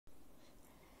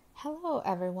Hello,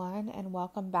 everyone, and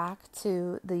welcome back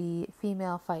to the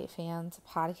Female Fight Fans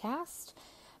podcast.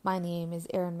 My name is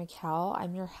Erin McKelle.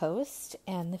 I'm your host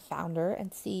and the founder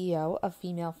and CEO of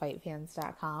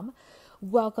FemaleFightFans.com.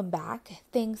 Welcome back.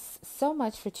 Thanks so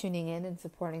much for tuning in and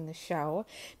supporting the show.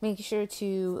 Make sure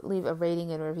to leave a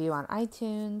rating and review on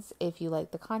iTunes if you like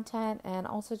the content, and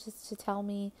also just to tell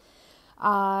me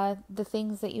the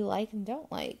things that you like and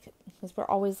don't like, because we're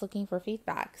always looking for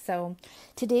feedback. So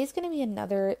today's going to be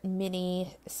another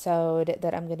mini-sode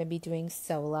that I'm going to be doing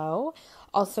solo,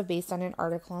 also based on an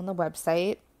article on the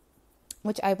website,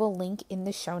 which I will link in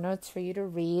the show notes for you to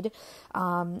read.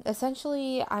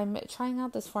 Essentially, I'm trying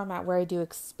out this format where I do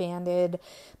expanded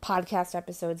podcast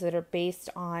episodes that are based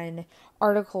on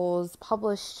articles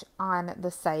published on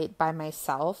the site by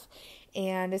myself.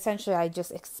 And essentially, I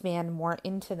just expand more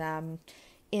into them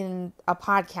in a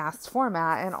podcast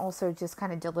format and also just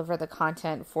kind of deliver the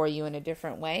content for you in a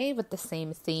different way with the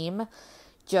same theme,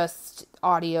 just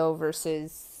audio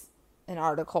versus an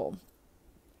article.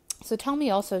 So tell me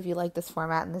also if you like this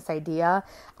format and this idea.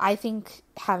 I think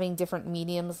having different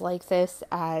mediums like this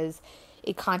as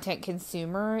a content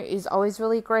consumer is always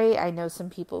really great. I know some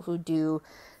people who do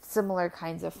similar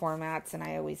kinds of formats, and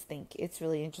I always think it's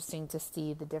really interesting to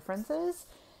see the differences.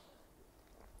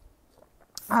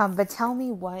 But tell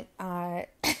me what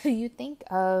you think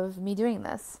of me doing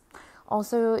this.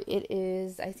 Also,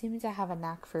 I seem to have a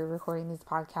knack for recording these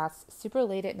podcasts super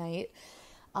late at night.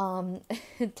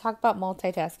 Talk about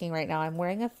multitasking right now. I'm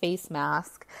wearing a face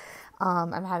mask.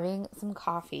 I'm having some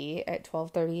coffee at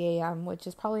 12:30 a.m., which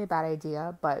is probably a bad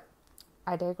idea, but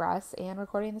I digress, and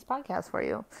recording this podcast for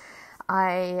you.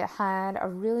 I had a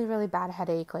really, really bad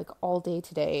headache like all day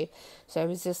today. So I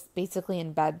was just basically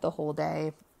in bed the whole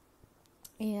day.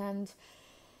 And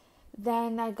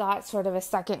then I got sort of a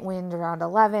second wind around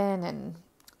 11 and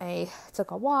I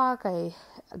took a walk. I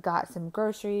got some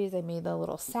groceries. I made a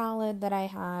little salad that I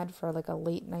had for like a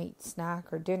late night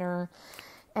snack or dinner.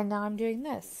 And now I'm doing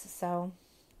this. So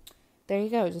there you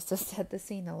go, just to set the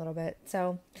scene a little bit.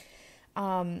 So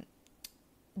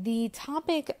the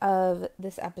topic of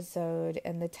this episode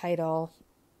and the title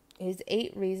is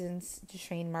 8 reasons to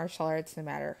train martial arts no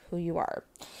matter who you are.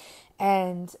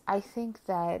 And I think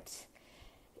that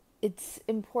it's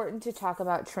important to talk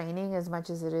about training as much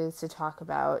as it is to talk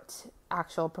about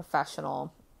actual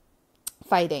professional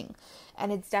fighting.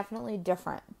 And it's definitely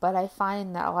different. But I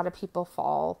find that a lot of people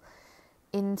fall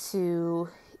into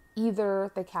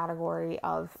either the category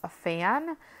of a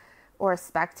fan or a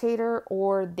spectator,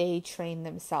 or they train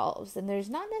themselves. And there's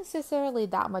not necessarily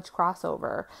that much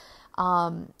crossover.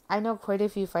 I know quite a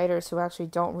few fighters who actually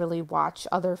don't really watch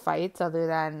other fights other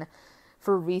than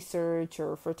for research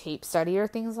or for tape study or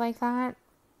things like that.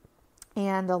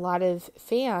 And a lot of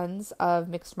fans of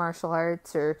mixed martial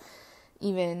arts, or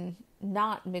even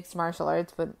not mixed martial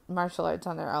arts, but martial arts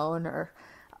on their own, or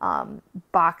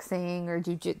boxing or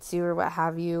jiu-jitsu or what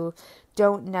have you,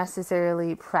 don't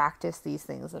necessarily practice these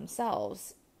things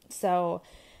themselves. So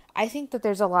I think that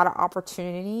there's a lot of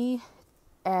opportunity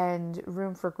and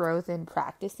room for growth in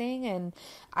practicing, and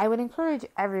I would encourage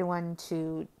everyone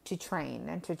to train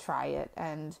and to try it.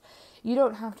 And you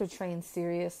don't have to train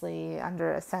seriously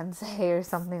under a sensei or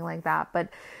something like that, but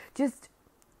just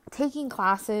taking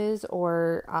classes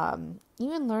or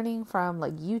even learning from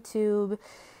like YouTube.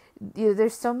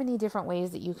 There's so many different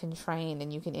ways that you can train,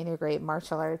 and you can integrate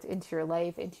martial arts into your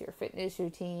life, into your fitness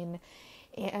routine,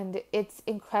 and it's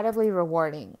incredibly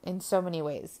rewarding in so many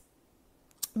ways,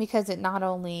 because it not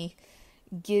only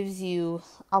gives you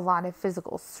a lot of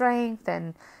physical strength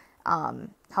and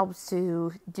helps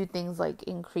to do things like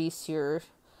increase your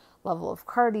level of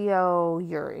cardio,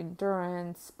 your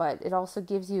endurance, but it also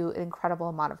gives you an incredible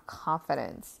amount of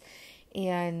confidence.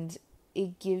 And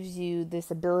it gives you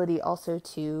this ability also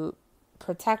to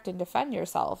protect and defend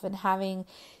yourself. And having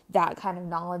that kind of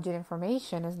knowledge and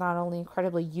information is not only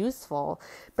incredibly useful,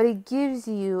 but it gives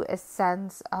you a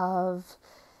sense of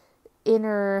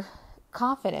inner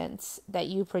confidence that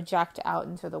you project out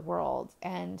into the world,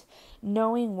 and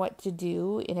knowing what to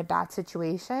do in a bad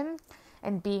situation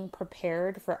and being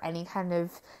prepared for any kind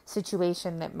of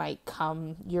situation that might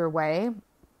come your way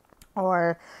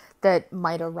or that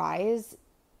might arise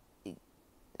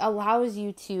allows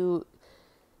you to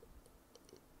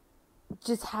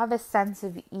just have a sense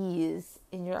of ease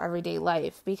in your everyday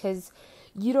life, because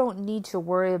you don't need to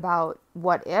worry about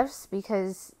what ifs,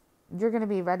 because you're going to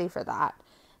be ready for that.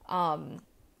 And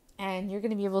you're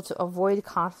going to be able to avoid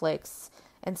conflicts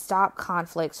and stop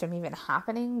conflicts from even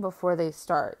happening before they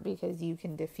start, because you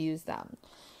can diffuse them.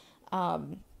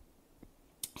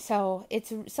 So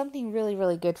it's something really,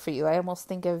 really good for you. I almost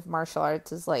think of martial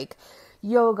arts as like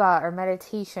yoga or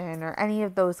meditation or any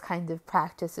of those kinds of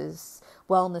practices,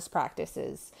 wellness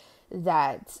practices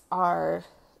that are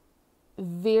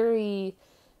very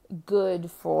good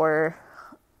for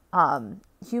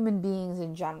human beings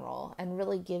in general and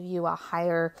really give you a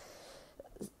higher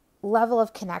level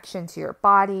of connection to your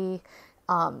body,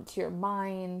 to your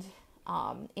mind,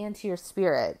 and to your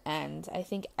spirit. And I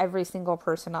think every single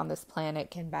person on this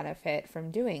planet can benefit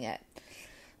from doing it.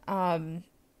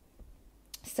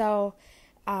 So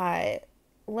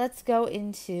let's go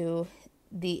into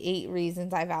the 8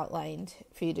 reasons I've outlined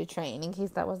for you to train, in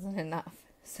case that wasn't enough.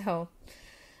 So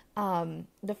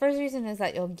the first reason is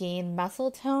that you'll gain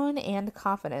muscle tone and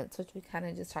confidence, which we kind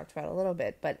of just talked about a little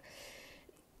bit, but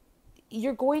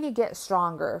you're going to get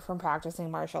stronger from practicing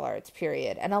martial arts,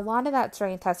 period. And a lot of that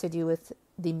strength has to do with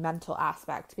the mental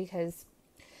aspect, because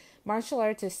martial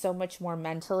arts is so much more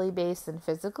mentally based than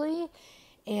physically.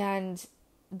 And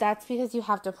that's because you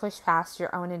have to push past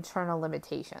your own internal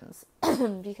limitations.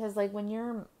 Because like when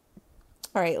you're,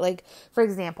 all right, like for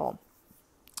example,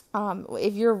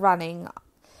 if you're running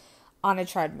on a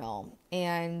treadmill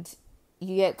and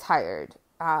you get tired,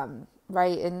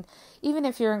 right? And even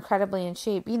if you're incredibly in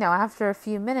shape, after a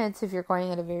few minutes, if you're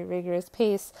going at a very rigorous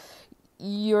pace,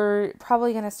 you're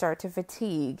probably going to start to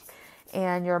fatigue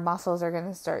and your muscles are going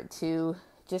to start to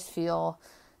just feel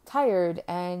tired,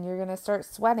 and you're going to start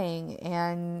sweating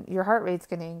and your heart rate's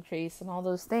going to increase and all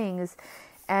those things.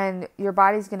 And your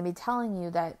body's going to be telling you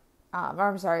that,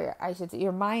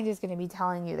 your mind is going to be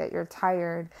telling you that you're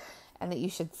tired and that you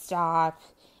should stop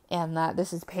and that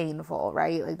this is painful,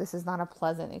 right? Like this is not a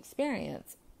pleasant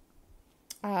experience.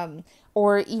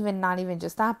 Or even not even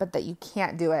just that, but that you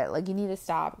can't do it. Like you need to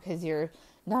stop because you're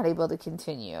not able to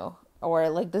continue, or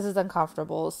like this is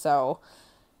uncomfortable. So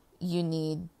you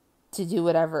need to do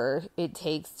whatever it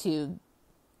takes to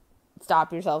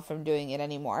stop yourself from doing it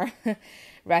anymore.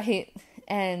 Right.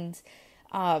 And,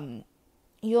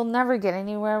 you'll never get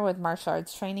anywhere with martial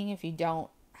arts training if you don't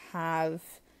have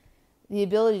the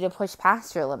ability to push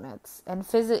past your limits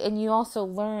and you also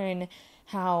learn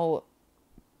how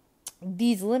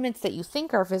these limits that you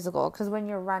think are physical, because when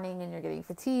you're running and you're getting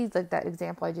fatigued, like that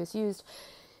example I just used,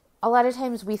 a lot of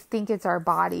times we think it's our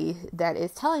body that is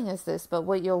telling us this, but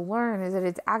what you'll learn is that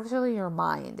it's actually your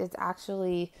mind. It's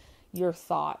actually your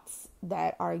thoughts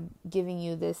that are giving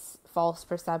you this false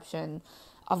perception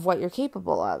of what you're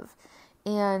capable of.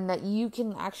 And that you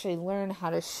can actually learn how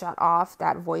to shut off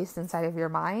that voice inside of your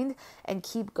mind and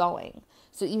keep going.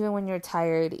 So even when you're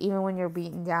tired, even when you're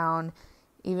beaten down,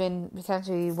 even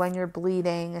potentially when you're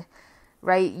bleeding,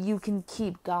 right, you can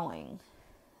keep going.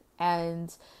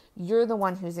 And you're the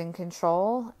one who's in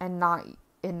control and not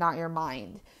your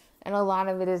mind. And a lot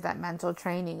of it is that mental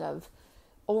training of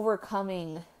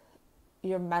overcoming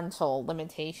your mental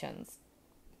limitations.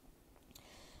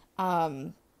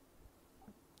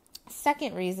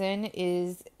 Second reason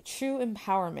is true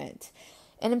empowerment.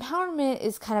 And empowerment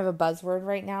is kind of a buzzword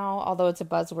right now, although it's a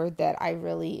buzzword that I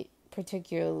really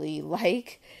particularly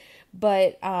like.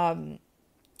 But I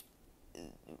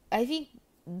think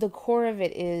the core of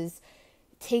it is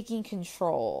taking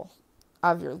control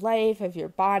of your life, of your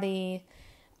body.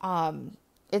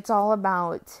 It's all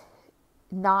about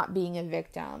not being a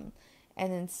victim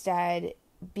and instead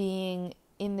being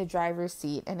in the driver's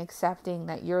seat and accepting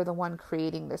that you're the one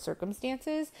creating the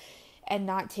circumstances and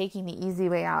not taking the easy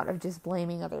way out of just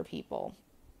blaming other people.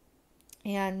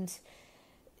 And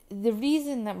the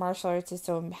reason that martial arts is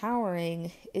so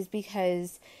empowering is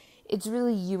because it's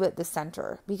really you at the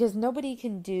center, because nobody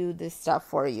can do this stuff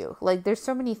for you. Like there's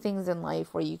so many things in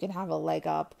life where you can have a leg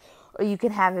up, or you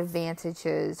can have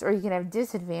advantages, or you can have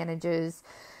disadvantages,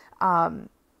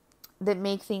 that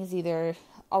make things either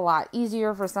a lot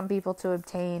easier for some people to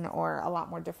obtain or a lot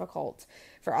more difficult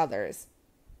for others.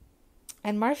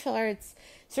 And martial arts,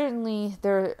 certainly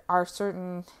there are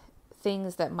certain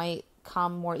things that might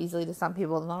come more easily to some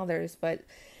people than others, but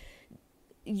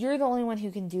you're the only one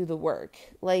who can do the work.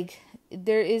 Like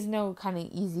there is no kind of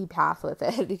easy path with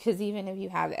it, because even if you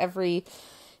have every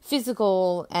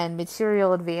physical and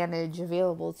material advantage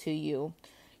available to you,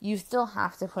 you still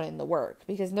have to put in the work,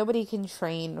 because nobody can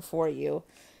train for you.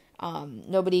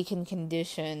 Nobody can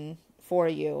condition for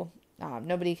you.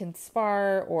 Nobody can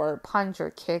spar or punch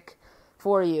or kick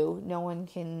for you. No one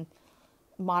can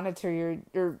monitor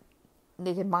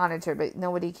they can monitor, but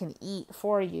nobody can eat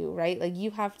for you, right? Like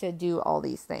you have to do all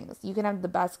these things. You can have the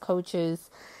best coaches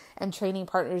and training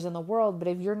partners in the world, but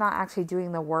if you're not actually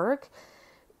doing the work,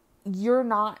 you're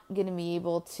not going to be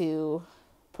able to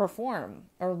perform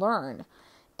or learn.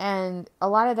 And a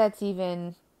lot of that's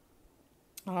even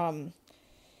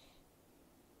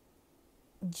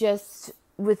just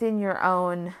within your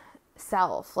own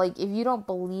self. Like, if you don't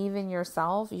believe in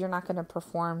yourself, you're not going to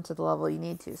perform to the level you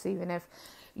need to. So even if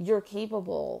you're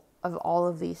capable of all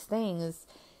of these things,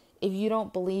 if you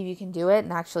don't believe you can do it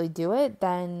and actually do it,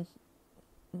 then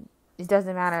it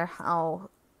doesn't matter how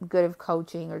good of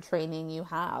coaching or training you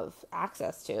have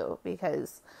access to,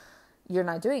 because you're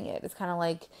not doing it. It's kind of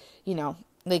like,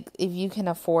 like if you can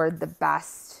afford the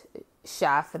best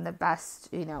chef and the best,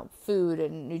 food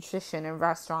and nutrition and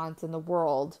restaurants in the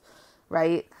world,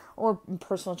 right? Or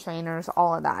personal trainers,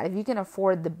 all of that. If you can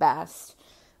afford the best,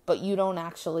 but you don't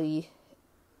actually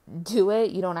do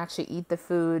it, you don't actually eat the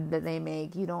food that they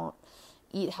make, you don't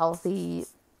eat healthy,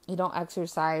 you don't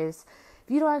exercise,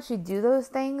 if you don't actually do those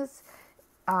things,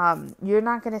 you're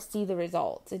not going to see the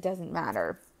results. It doesn't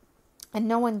matter. And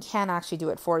no one can actually do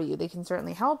it for you. They can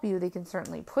certainly help you. They can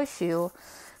certainly push you,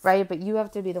 right? But you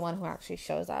have to be the one who actually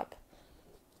shows up.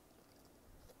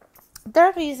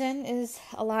 Third reason is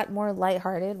a lot more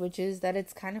lighthearted, which is that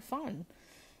it's kind of fun.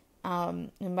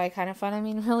 And by kind of fun, I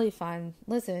mean really fun.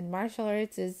 Listen, martial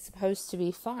arts is supposed to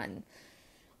be fun.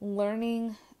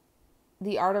 Learning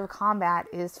the art of combat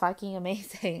is fucking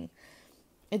amazing.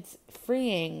 It's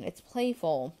freeing. It's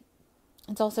playful.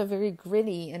 It's also very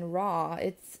gritty and raw.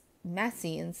 It's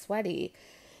messy and sweaty.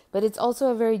 But it's also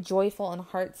a very joyful and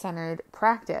heart-centered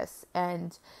practice.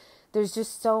 And there's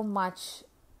just so much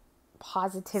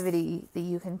positivity that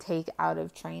you can take out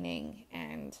of training.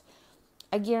 And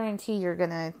I guarantee you're going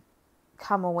to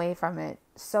come away from it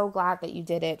so glad that you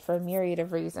did it for a myriad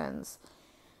of reasons.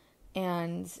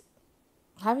 And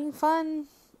having fun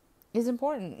is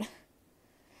important.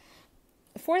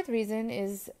 Fourth reason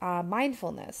is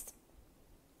mindfulness,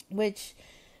 which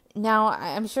now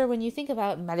I'm sure when you think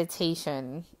about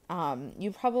meditation,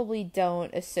 you probably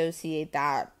don't associate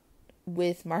that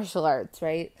with martial arts,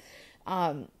 right?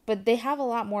 But they have a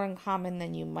lot more in common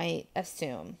than you might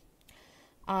assume.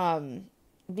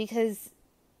 Because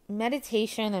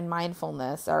meditation and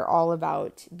mindfulness are all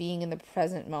about being in the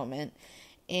present moment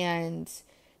and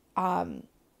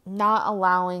not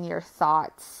allowing your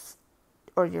thoughts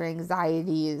or your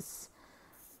anxieties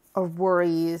or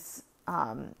worries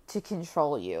to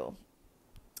control you.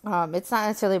 It's not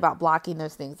necessarily about blocking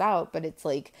those things out, but it's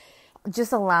like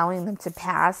just allowing them to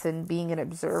pass and being an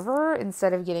observer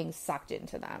instead of getting sucked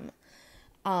into them.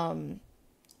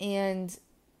 And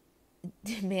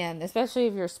man, especially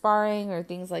if you're sparring or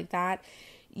things like that,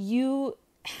 you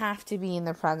have to be in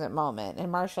the present moment.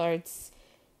 And martial arts,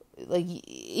 like,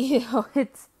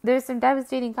 there's some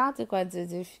devastating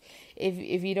consequences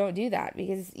if you don't do that,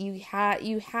 because you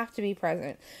have to be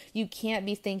present. You can't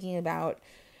be thinking about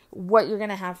what you're going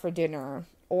to have for dinner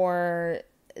or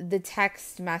the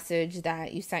text message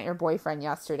that you sent your boyfriend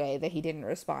yesterday that he didn't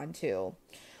respond to,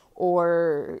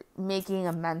 or making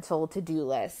a mental to-do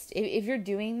list. If you're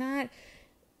doing that,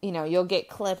 you'll get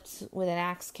clipped with an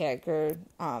axe kick, or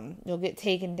you'll get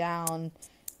taken down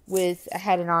with a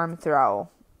head and arm throw,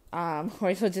 or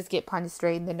you'll just get punched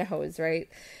straight in the nose, right?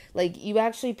 Like, you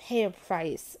actually pay a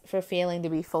price for failing to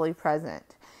be fully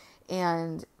present,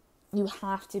 and you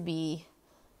have to be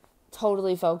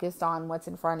totally focused on what's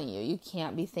in front of you. You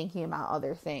can't be thinking about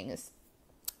other things.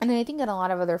 And I think in a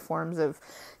lot of other forms of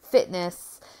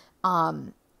fitness,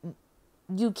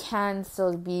 you can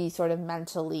still be sort of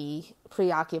mentally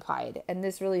preoccupied. And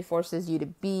this really forces you to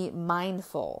be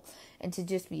mindful and to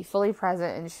just be fully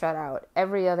present and shut out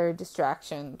every other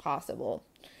distraction possible.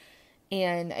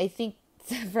 And I think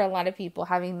for a lot of people,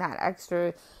 having that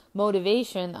extra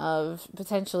motivation of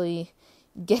potentially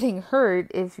getting hurt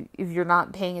if you're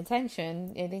not paying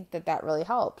attention, I think that really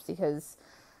helps, because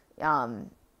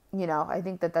I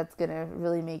think that's going to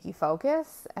really make you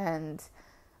focus and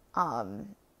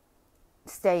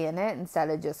stay in it instead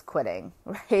of just quitting,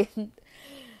 right?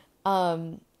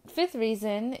 Fifth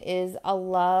reason is a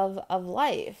love of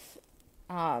life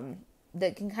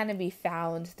that can kind of be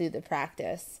found through the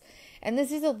practice. And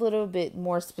this is a little bit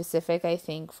more specific, I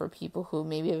think, for people who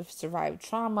maybe have survived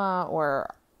trauma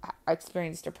or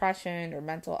experienced depression or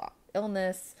mental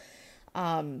illness.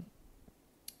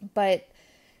 But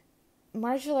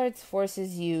martial arts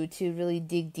forces you to really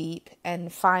dig deep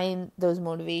and find those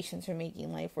motivations for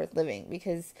making life worth living.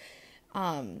 Because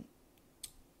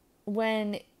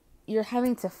when you're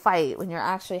having to fight, when you're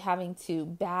actually having to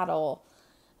battle,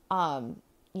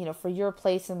 for your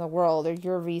place in the world or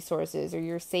your resources or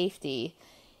your safety,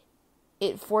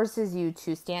 it forces you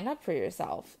to stand up for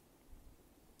yourself.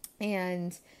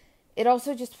 And it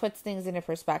also just puts things into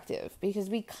perspective, because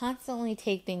we constantly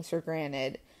take things for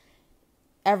granted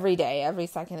every day, every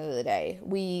second of the day.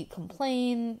 We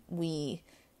complain, we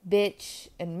bitch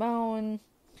and moan,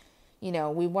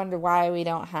 we wonder why we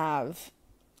don't have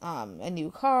a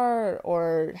new car,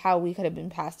 or how we could have been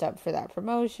passed up for that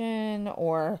promotion,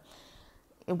 or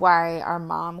why our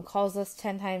mom calls us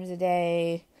 10 times a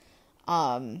day.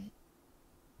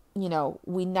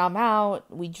 We numb out,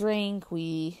 we drink,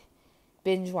 we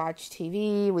binge watch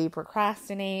TV, we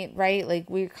procrastinate, right? Like,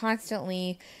 we're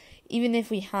constantly, even if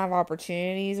we have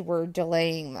opportunities, we're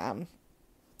delaying them.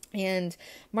 And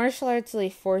martial arts really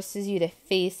forces you to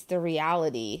face the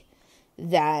reality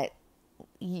that,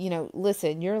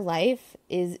 listen, your life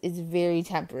is very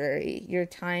temporary. Your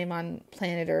time on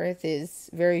planet Earth is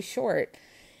very short.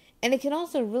 And it can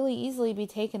also really easily be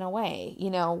taken away.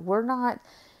 We're not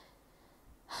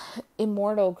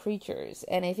immortal creatures.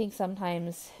 And I think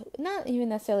sometimes, not even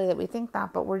necessarily that we think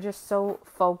that, but we're just so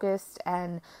focused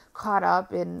and caught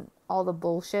up in all the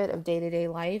bullshit of day-to-day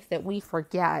life that we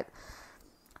forget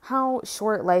how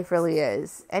short life really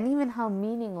is, and even how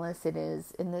meaningless it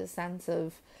is, in the sense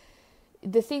of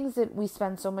the things that we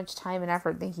spend so much time and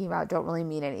effort thinking about don't really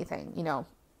mean anything.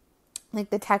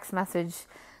 Like the text message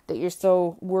that you're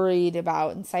so worried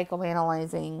about and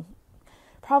psychoanalyzing,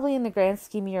 probably in the grand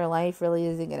scheme of your life really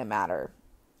isn't going to matter.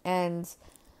 And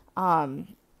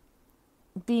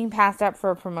being passed up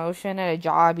for a promotion at a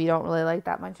job you don't really like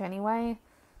that much anyway,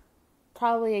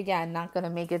 probably, again, not going to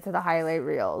make it to the highlight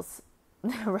reels.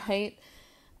 Right?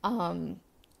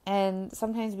 And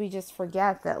sometimes we just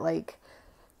forget that, like,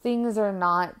 things are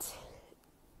not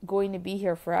going to be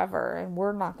here forever, and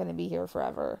we're not going to be here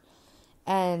forever.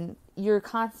 And you're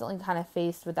constantly kind of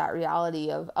faced with that reality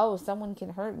of, oh, someone can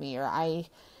hurt me, or I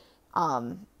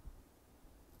can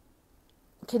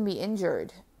be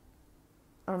injured,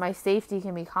 or my safety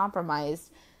can be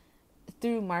compromised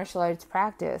through martial arts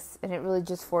practice. And it really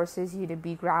just forces you to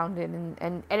be grounded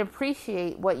and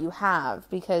appreciate what you have,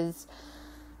 because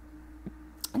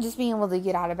just being able to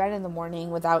get out of bed in the morning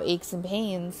without aches and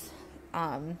pains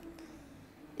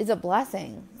is a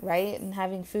blessing, right? And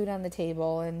having food on the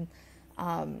table, and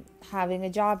having a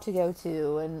job to go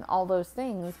to, and all those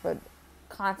things. But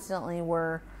constantly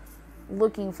we're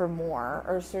looking for more,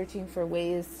 or searching for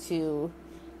ways to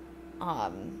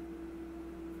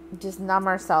just numb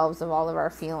ourselves of all of our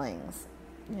feelings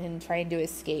and trying to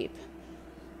escape.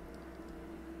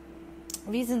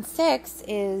 Reason 6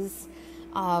 is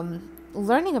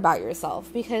learning about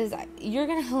yourself, because you're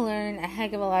going to learn a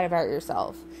heck of a lot about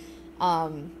yourself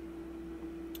at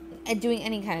doing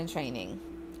any kind of training.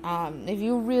 If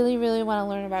you really, really want to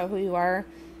learn about who you are,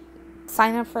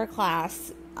 sign up for a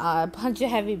class, punch a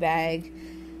heavy bag,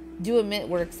 do a mitt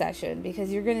work session, because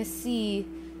you're going to see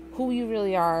who you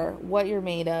really are, what you're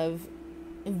made of,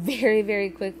 very, very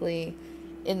quickly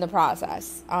in the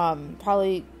process.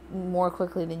 Probably more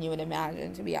quickly than you would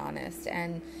imagine, to be honest.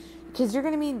 And because you're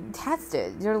going to be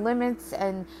tested, your limits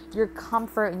and your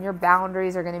comfort and your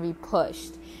boundaries are going to be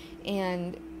pushed.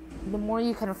 And the more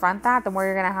you confront that, the more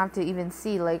you're going to have to even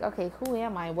see, like, okay, who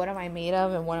am I? What am I made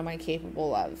of? And what am I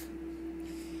capable of?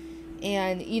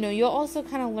 And, you'll also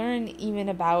kind of learn even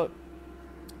about,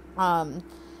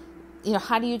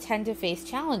 how do you tend to face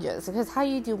challenges? Because how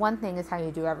you do one thing is how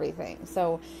you do everything.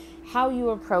 So how you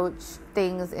approach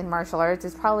things in martial arts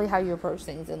is probably how you approach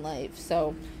things in life.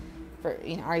 So,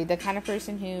 are you the kind of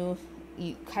person who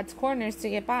cuts corners to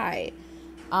get by?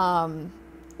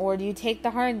 Or do you take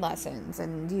the hard lessons,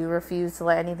 and do you refuse to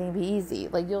let anything be easy?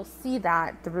 Like, you'll see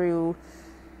that through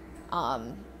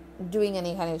doing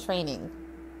any kind of training.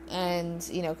 And,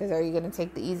 because are you going to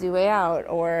take the easy way out?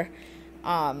 Or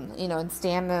and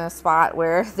stand in a spot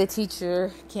where the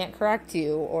teacher can't correct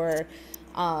you, or,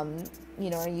 are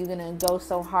you going to go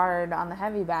so hard on the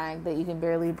heavy bag that you can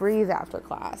barely breathe after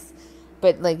class,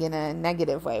 but like in a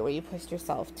negative way where you pushed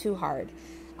yourself too hard?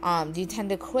 Do you tend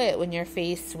to quit when you're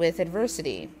faced with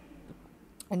adversity,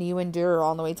 and you endure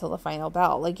all the way till the final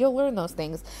bell? Like, you'll learn those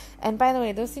things. And by the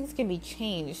way, those things can be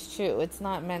changed too. It's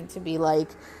not meant to be like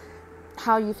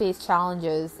how you face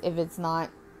challenges. If it's not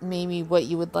maybe what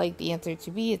you would like the answer to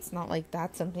be, it's not like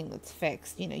that's something that's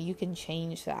fixed. You can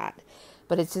change that,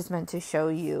 but it's just meant to show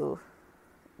you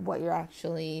what you're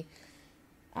actually,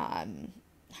 how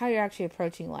you're actually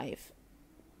approaching life,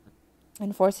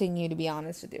 and forcing you to be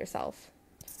honest with yourself.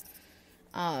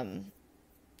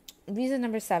 Reason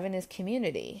number 7 is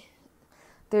community.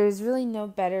 There's really no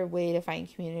better way to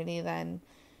find community than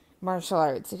martial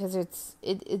arts, because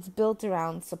it's built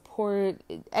around support.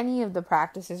 Any of the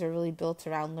practices are really built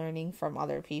around learning from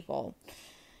other people.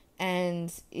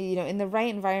 And, in the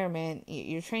right environment,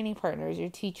 your training partners, your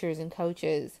teachers and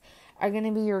coaches are going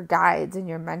to be your guides and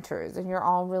your mentors, and you're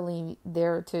all really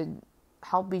there to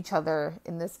help each other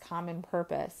in this common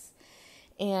purpose.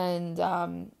 And,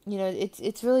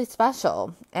 it's really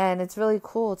special, and it's really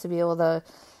cool to be able to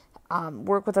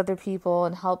work with other people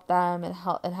and help them and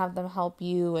have them help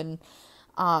you. And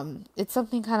it's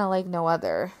something kind of like no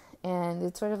other. And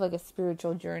it's sort of like a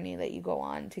spiritual journey that you go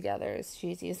on together, as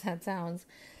cheesy as that sounds.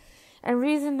 And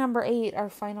reason number 8, our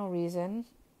final reason,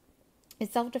 is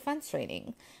self-defense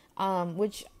training,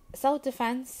 which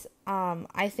self-defense,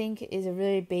 I think, is a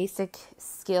really basic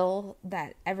skill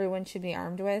that everyone should be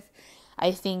armed with.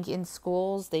 I think in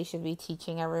schools, they should be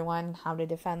teaching everyone how to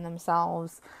defend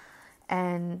themselves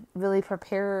and really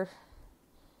prepare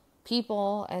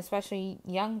people, especially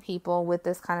young people, with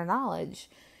this kind of knowledge.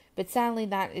 But sadly,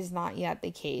 that is not yet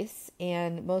the case.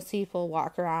 And most people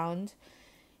walk around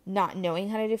not knowing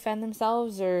how to defend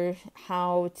themselves or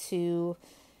how to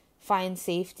find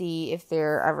safety if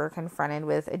they're ever confronted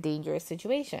with a dangerous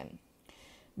situation.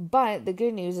 But the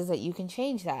good news is that you can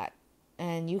change that.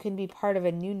 And you can be part of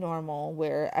a new normal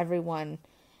where everyone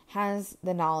has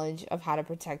the knowledge of how to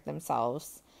protect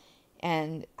themselves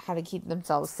and how to keep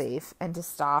themselves safe and to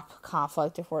stop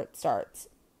conflict before it starts.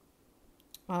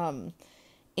 And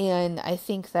I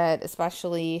think that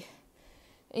especially,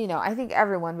 I think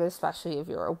everyone, but especially if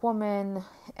you're a woman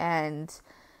and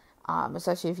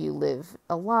especially if you live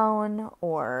alone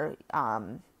or,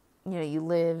 you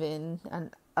live in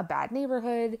a bad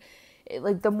neighborhood,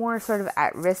 like the more sort of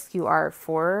at risk you are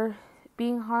for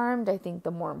being harmed, I think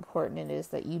the more important it is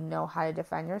that you know how to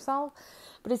defend yourself.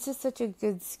 But it's just such a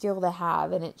good skill to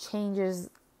have, and it changes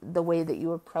the way that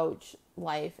you approach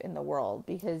life in the world,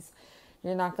 because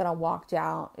you're not going to walk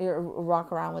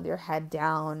around with your head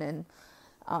down and,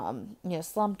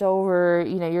 slumped over.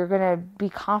 You're going to be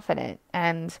confident.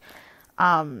 And,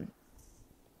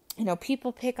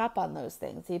 people pick up on those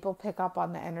things. People pick up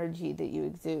on the energy that you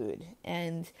exude.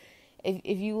 And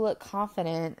if you look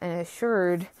confident and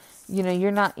assured,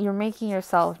 you're making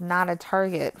yourself not a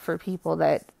target for people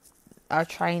that are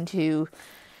trying to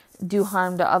do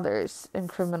harm to others and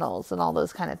criminals and all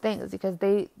those kind of things, because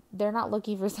they're not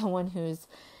looking for someone who's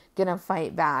gonna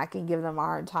fight back and give them a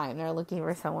hard time. They're looking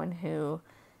for someone who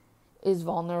is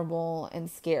vulnerable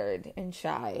and scared and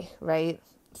shy, right?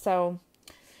 So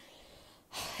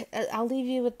I'll leave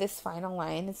you with this final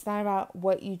line. It's not about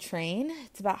what you train,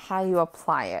 it's about how you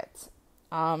apply it.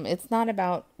 It's not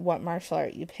about what martial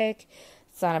art you pick.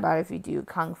 It's not about if you do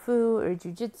kung fu or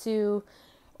jiu-jitsu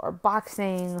or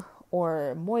boxing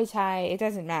or Muay Thai. It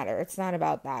doesn't matter. It's not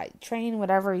about that. Train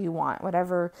whatever you want,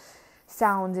 whatever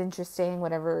sounds interesting,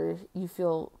 whatever you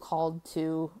feel called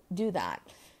to do that.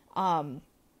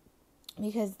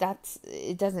 Because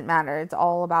it doesn't matter. It's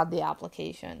all about the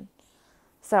application.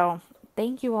 So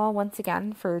thank you all once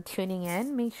again for tuning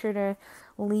in. Make sure to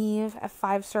leave a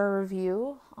 5-star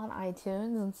review on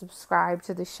iTunes and subscribe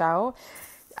to the show.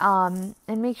 And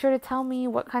make sure to tell me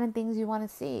what kind of things you want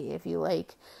to see. If you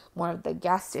like more of the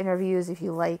guest interviews, if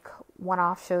you like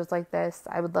one-off shows like this,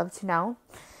 I would love to know.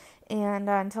 And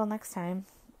until next time,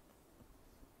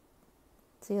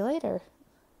 see you later.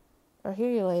 Or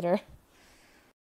hear you later.